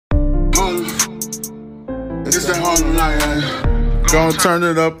It's that Harlem night. Gonna turn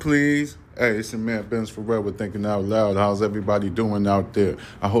it up, please. Hey, it's your man Ben's Forever thinking out loud. How's everybody doing out there?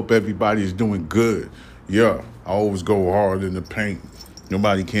 I hope everybody's doing good. Yeah, I always go hard in the paint.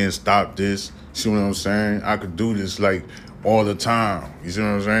 Nobody can stop this. See what I'm saying? I could do this like all the time. You see what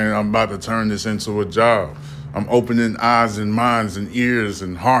I'm saying? I'm about to turn this into a job. I'm opening eyes and minds and ears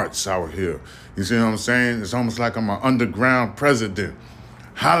and hearts out here. You see what I'm saying? It's almost like I'm an underground president.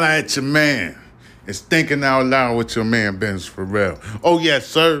 Holla at your man. It's thinking out loud with your man Ben's Forever. Oh, yes,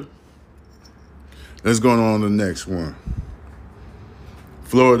 sir. Let's go on to the next one.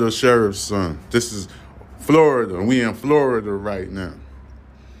 Florida sheriff's son. This is Florida. We in Florida right now.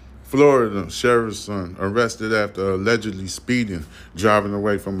 Florida sheriff's son arrested after allegedly speeding, driving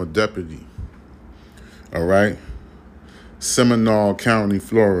away from a deputy. All right. Seminole County,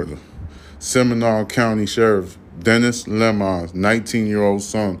 Florida. Seminole County Sheriff Dennis Lemon's 19-year-old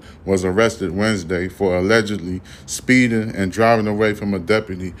son was arrested Wednesday for allegedly speeding and driving away from a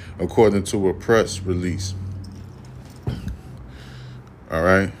deputy, according to a press release. All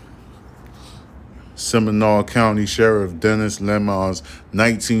right. Seminole County Sheriff Dennis Lemon's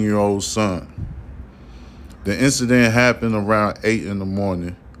 19-year-old son. The incident happened around 8 in the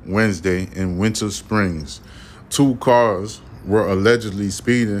morning Wednesday in Winter Springs. Two cars were allegedly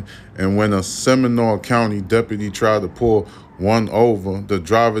speeding, and when a Seminole County deputy tried to pull one over, the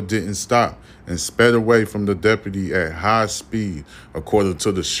driver didn't stop and sped away from the deputy at high speed, according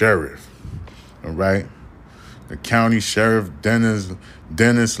to the sheriff. All right? The county sheriff, Dennis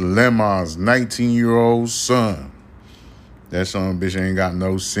Lemon's 19-year-old son. That son bitch ain't got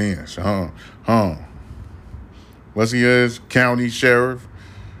no sense, What's he is? County sheriff.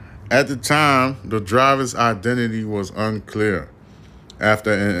 At the time, the driver's identity was unclear.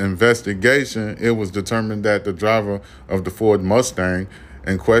 After an investigation, it was determined that the driver of the Ford Mustang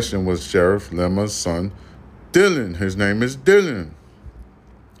in question was Sheriff Lemon's son, Dylan. His name is Dylan.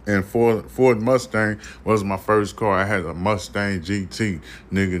 And Ford Mustang was my first car. I had a Mustang GT.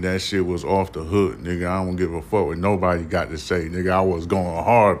 Nigga, that shit was off the hood. Nigga, I don't give a fuck what nobody got to say. Nigga, I was going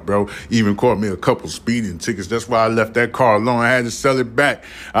hard, bro. Even caught me a couple speeding tickets. That's why I left that car alone. I had to sell it back.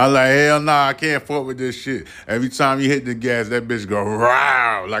 I was like, hell nah, I can't fuck with this shit. Every time you hit the gas, that bitch go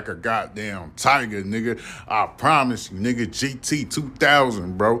row like a goddamn tiger, nigga. I promise you, nigga, GT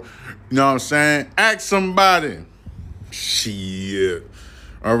 2000, bro. You know what I'm saying? Ask somebody. Shit.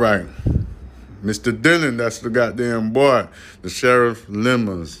 All right, Mr. Dillon, that's the goddamn boy, the Sheriff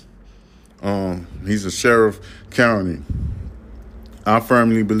Lemons. He's a sheriff county. I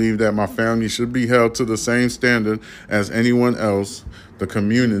firmly believe that my family should be held to the same standard as anyone else, the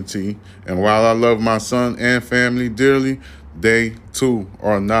community. And while I love my son and family dearly, they too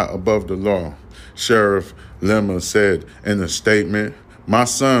are not above the law, Sheriff Lemons said in a statement. My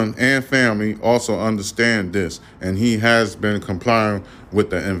son and family also understand this, and he has been complying with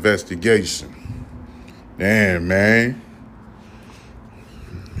the investigation. Damn, man.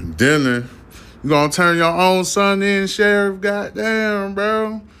 Dylan, you gonna turn your own son in, Sheriff? Goddamn,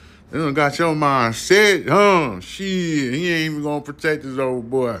 bro. They done got your mind set, Shit, he ain't even gonna protect his old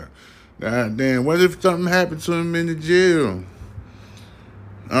boy. Goddamn, what if something happened to him in the jail?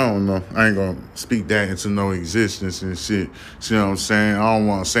 I don't know. I ain't gonna speak that into no existence and shit. See what I'm saying? I don't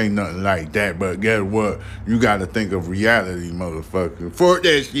want to say nothing like that, but guess what? You got to think of reality, motherfucker. Fuck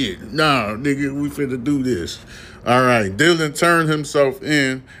that shit. Nah, nigga, we finna do this. All right. Dylan turned himself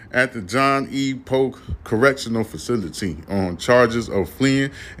in at the John E. Polk Correctional Facility on charges of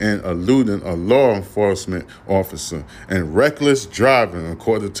fleeing and eluding a law enforcement officer and reckless driving,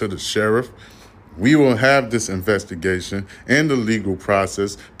 according to the sheriff. We will have this investigation and the legal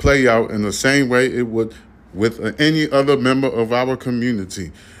process play out in the same way it would with any other member of our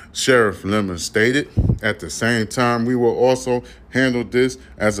community, Sheriff Lemon stated. At the same time, we will also handle this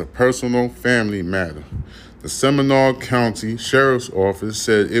as a personal family matter. The Seminole County Sheriff's Office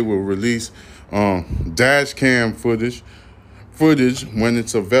said it will release dash cam footage when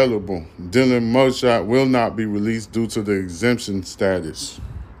it's available. Dylan mugshot will not be released due to the exemption status.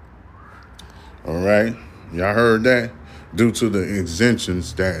 All right, y'all heard that? Due to the exemption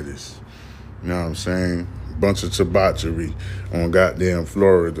status. You know what I'm saying? Bunch of debauchery on goddamn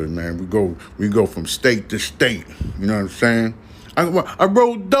Florida, man. We go from state to state. You know what I'm saying? I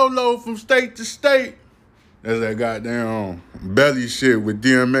rode dolo from state to state. That's that goddamn belly shit with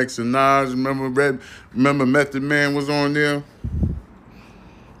DMX and Nas. Remember Method Man was on there?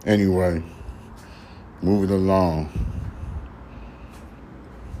 Anyway, moving along.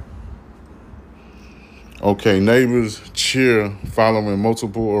 Okay, neighbors cheer following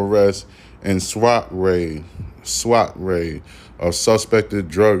multiple arrests and SWAT raid of suspected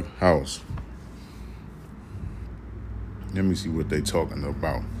drug house. Let me see what they talking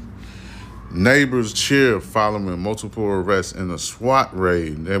about. Neighbors cheer following multiple arrests in a SWAT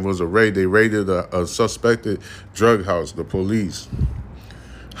raid. There was a raid. They raided a suspected drug house. The police.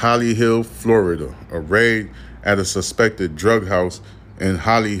 Holly Hill, Florida. A raid at a suspected drug house in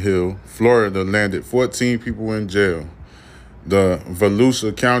Holly Hill, Florida landed 14 people in jail. The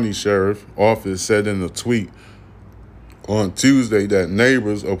Volusia County Sheriff Office said in a tweet on Tuesday that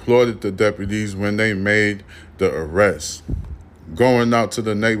neighbors applauded the deputies when they made the arrest. Going out to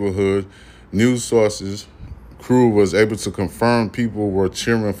the neighborhood, news sources crew was able to confirm people were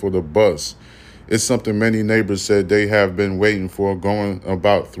cheering for the bus. It's something many neighbors said they have been waiting for going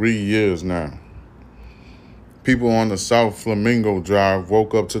about 3 years now. People on the South Flamingo Drive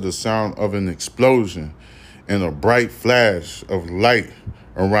woke up to the sound of an explosion and a bright flash of light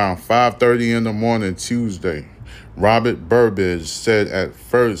around 5:30 in the morning Tuesday. Robert Burbidge said at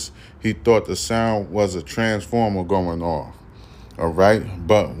first he thought the sound was a transformer going off. All right,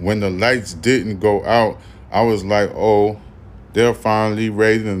 but when the lights didn't go out, I was like, oh, they're finally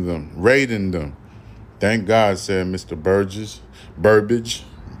raiding them. Thank God, said Mr. Burbidge.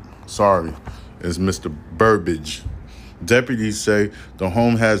 Sorry, it's Mr. Burbidge. Deputies say the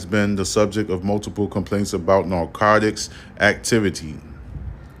home has been the subject of multiple complaints about narcotics activity.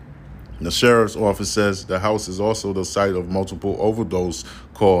 The sheriff's office says the house is also the site of multiple overdose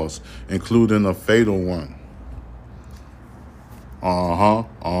calls, including a fatal one.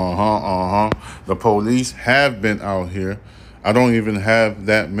 The police have been out here. I don't even have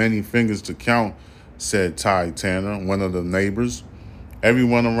that many fingers to count, said Ty Tanner, one of the neighbors.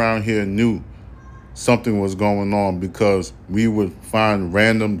 Everyone around here knew something was going on because we would find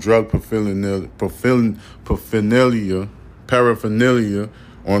random drug paraphernalia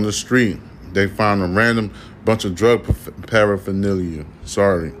on the street. They found a random bunch of drug paraphernalia.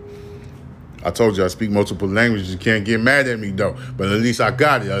 Sorry. I told you I speak multiple languages. You can't get mad at me, though. But at least I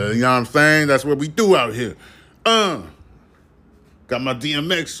got it. You know what I'm saying? That's what we do out here. Got my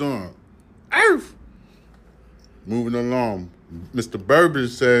DMX on. Earth. Moving along. Mr. Burbidge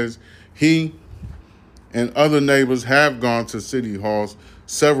says he and other neighbors have gone to city halls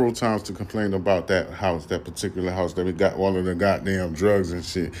several times to complain about that house, that particular house, that we got all of the goddamn drugs and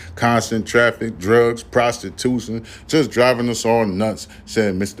shit. Constant traffic, drugs, prostitution, just driving us all nuts,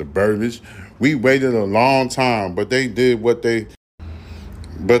 said Mr. Burbidge. We waited a long time, but they did what they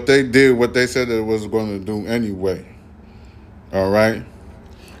said it was going to do anyway. All right?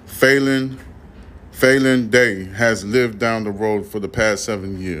 Phelan Day has lived down the road for the past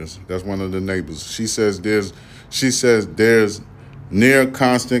 7 years. That's one of the neighbors. She says there's near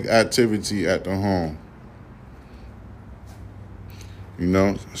constant activity at the home. You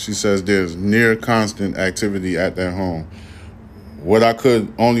know, she says there's near constant activity at that home. What I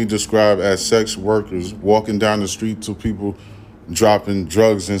could only describe as sex workers walking down the street to people dropping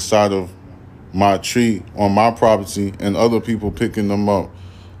drugs inside of my tree on my property and other people picking them up,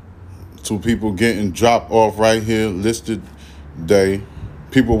 to people getting dropped off right here listed day,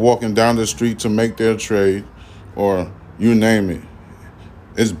 people walking down the street to make their trade, or you name it.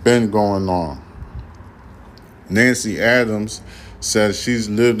 It's been going on. Nancy Adams says she's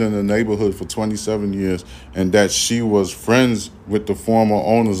lived in the neighborhood for 27 years and that she was friends with the former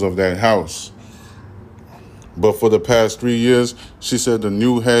owners of that house. But for the past 3 years, she said the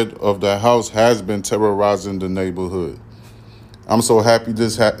new head of the house has been terrorizing the neighborhood. I'm so happy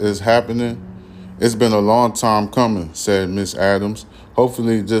this is happening. It's been a long time coming, said Miss Adams.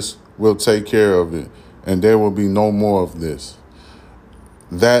 Hopefully this will take care of it and there will be no more of this.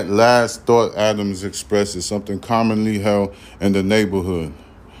 That last thought Adams expressed is something commonly held in the neighborhood.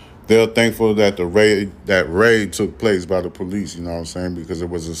 They're thankful that the raid took place by the police, you know what I'm saying, because it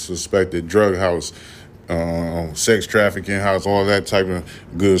was a suspected drug house, sex trafficking house, all that type of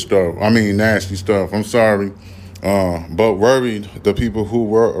good stuff. I mean, nasty stuff. I'm sorry. But worried the people who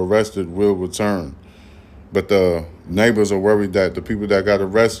were arrested will return. But the neighbors are worried that the people that got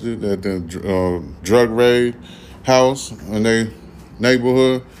arrested at the drug raid house in their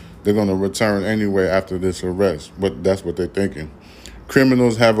neighborhood, they're going to return anyway after this arrest. But that's what they're thinking.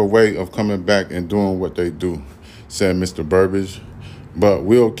 Criminals have a way of coming back and doing what they do, said Mr. Burbidge. But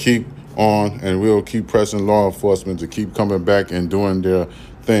we'll keep on and we'll keep pressing law enforcement to keep coming back and doing their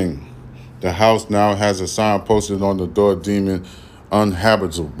thing. The house now has a sign posted on the door deeming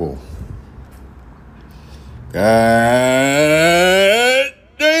uninhabitable. God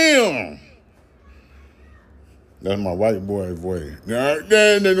damn. That's my white boy voice. God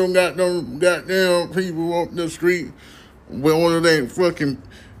damn, they don't got no goddamn people on the street with all of that fucking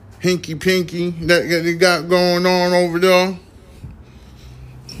hinky-pinky that they got going on over there.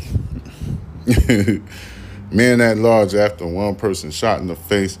 Men at large after one person shot in the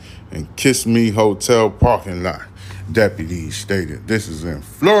face in Kissimmee hotel parking lot. Deputies stated. This is in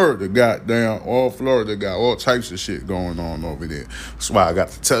Florida, goddamn. All Florida got all types of shit going on over there. That's why I got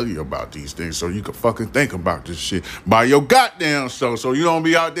to tell you about these things so you can fucking think about this shit by your goddamn self, so you don't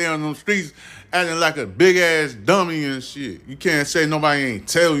be out there on the streets acting like a big ass dummy and shit. You can't say nobody ain't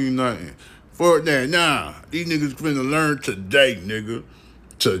tell you nothing. For that, nah. These niggas finna learn today, nigga.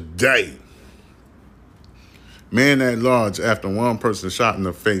 Today. Man at large after one person shot in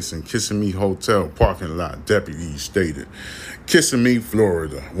the face in Kissimmee hotel parking lot, deputies stated. Kissimmee,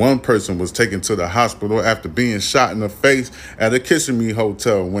 Florida. One person was taken to the hospital after being shot in the face at a Kissimmee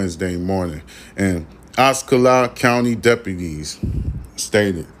hotel Wednesday morning, and Osceola County deputies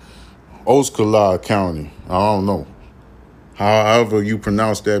stated. Osceola County, I don't know. However you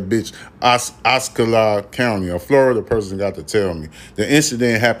pronounce that bitch, Osceola County. A Florida person got to tell me. The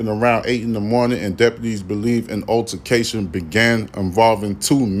incident happened around 8 in the morning, and deputies believe an altercation began involving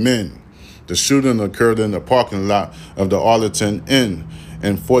two men. The shooting occurred in the parking lot of the Arlington Inn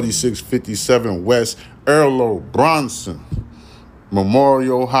and 4657 West Earl Bronson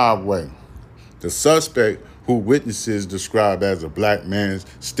Memorial Highway. The suspect, who witnesses described as a black man,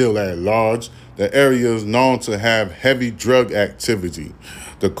 still at large. The area is known to have heavy drug activity.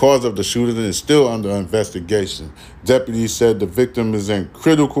 The cause of the shooting is still under investigation. Deputies said the victim is in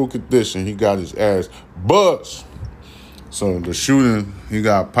critical condition. He got his ass bust. So the shooting, he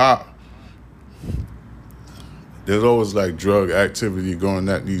got popped. There's always like drug activity going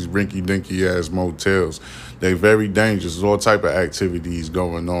at these rinky-dinky ass motels. They very dangerous. There's all type of activities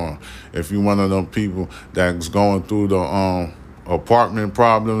going on. If you're one of them people that's going through the apartment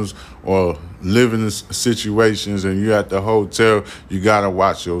problems or living in situations and you're at the hotel, you gotta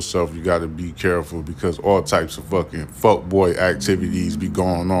watch yourself. You gotta be careful because all types of fucking fuckboy activities be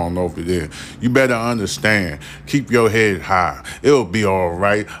going on over there. You better understand. Keep your head high. It'll be all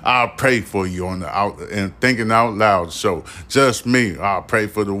right. I'll pray for you on the out and thinking out loud. So just me. I'll pray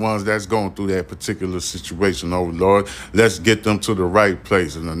for the ones that's going through that particular situation. Oh Lord, let's get them to the right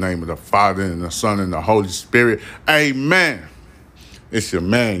place in the name of the Father and the Son and the Holy Spirit. Amen. It's your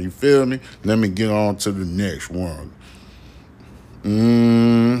man, you feel me? Let me get on to the next one.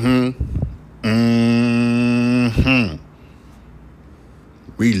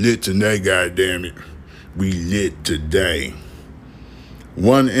 We lit today, goddammit. We lit today.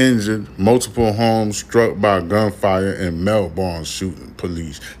 One injured, multiple homes struck by gunfire in Melbourne shooting,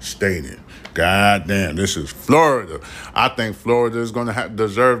 police stated. God damn, this is Florida. I think Florida is going to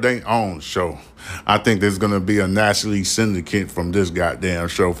deserve their own show. I think there's going to be a nationally syndicate from this goddamn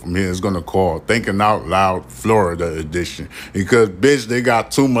show from here. It's going to call Thinking Out Loud Florida Edition. Because, bitch, they got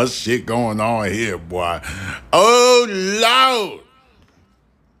too much shit going on here, boy. Oh,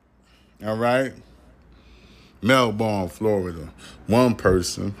 Lord. All right? Melbourne, Florida. One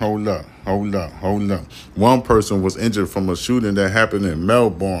person, hold up. One person was injured from a shooting that happened in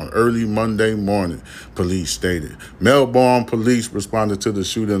Melbourne early Monday morning, police stated. Melbourne police responded to the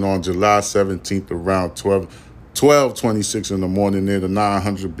shooting on July 17th around 12:26 in the morning near the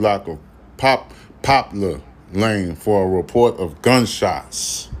 900 block of Poplar Lane for a report of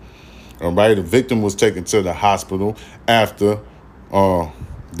gunshots. All right, the victim was taken to the hospital after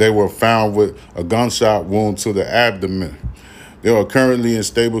they were found with a gunshot wound to the abdomen. They are currently in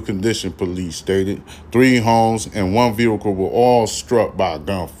stable condition, police stated. 3 homes and 1 vehicle were all struck by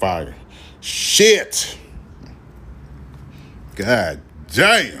gunfire. Shit! God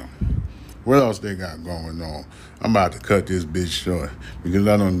damn! What else they got going on? I'm about to cut this bitch short because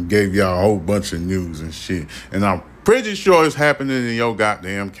I done gave y'all a whole bunch of news and shit. And I'm pretty sure it's happening in your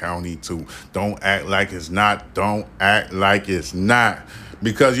goddamn county too. Don't act like it's not. Don't act like it's not.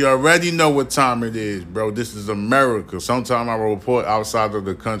 Because you already know what time it is, bro. This is America. Sometimes I will report outside of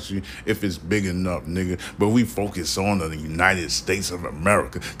the country if it's big enough, nigga. But we focus on the United States of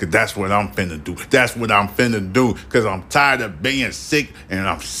America. Because that's what I'm finna do. That's what I'm finna do. Because I'm tired of being sick. And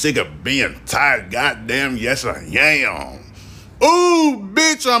I'm sick of being tired. Goddamn, yes I am. Ooh,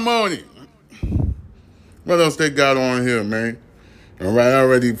 bitch, I'm on it. What else they got on here, man? All right, I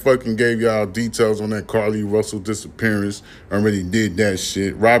already fucking gave y'all details on that Carly Russell disappearance. I already did that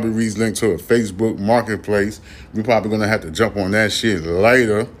shit. Robberies linked to a Facebook marketplace. We probably gonna have to jump on that shit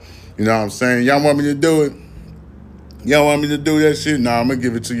later. You know what I'm saying? Y'all want me to do it? Y'all want me to do that shit? Nah, I'm gonna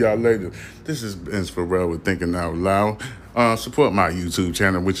give it to y'all later. This is Vince Pharrell with Thinking Out Loud. Support my YouTube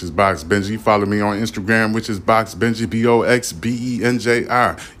channel, which is Box Benji. Follow me on Instagram, which is Box Benji,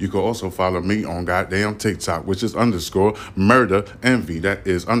 BoxBenji. You can also follow me on goddamn TikTok, which is underscore murder envy. That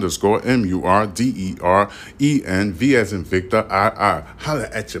is underscore MURDERENV as in Victor II. Holla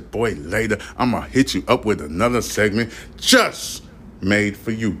at your boy later. I'ma hit you up with another segment just made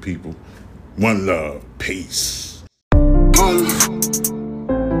for you people. One love. Peace.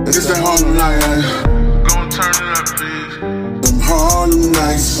 It's that Harlem night. Gon' turn it up, please. Them Harlem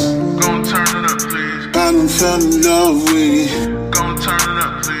nights. Gon' turn it up, please. I done fell in love with Gon' turn it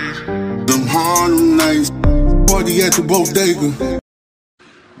up, please. them Harlem nights. Party at the bodega.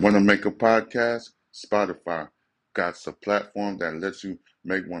 Want to make a podcast? Spotify got a platform that lets you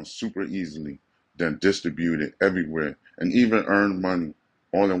make one super easily, then distribute it everywhere, and even earn money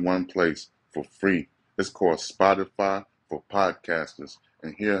all in one place for free. It's called Spotify for Podcasters,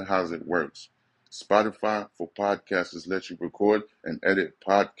 and here how it works. Spotify for Podcasters lets you record and edit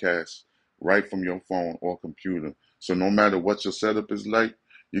podcasts right from your phone or computer. So no matter what your setup is like,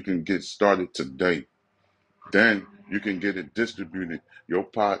 you can get started today. Then you can get it distributed, your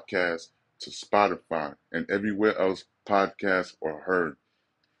podcast, to Spotify and everywhere else podcasts are heard.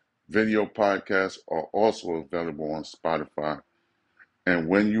 Video podcasts are also available on Spotify. And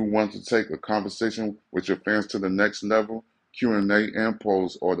when you want to take a conversation with your fans to the next level, Q&A and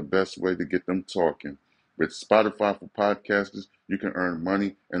polls are the best way to get them talking. With Spotify for Podcasters, you can earn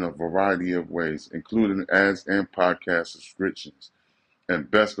money in a variety of ways, including ads and podcast subscriptions.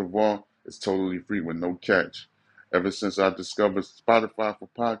 And best of all, it's totally free with no catch. Ever since I discovered Spotify for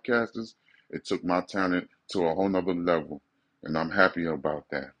Podcasters, it took my talent to a whole nother level, and I'm happy about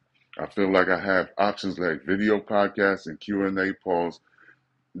that. I feel like I have options like video podcasts and Q&A polls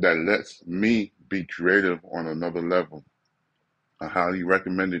that lets me be creative on another level. I highly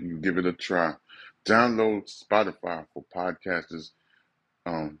recommend it. You give it a try. Download Spotify for Podcasters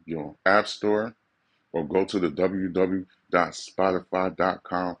on your app store or go to the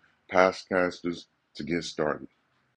www.spotify.com podcasters to get started.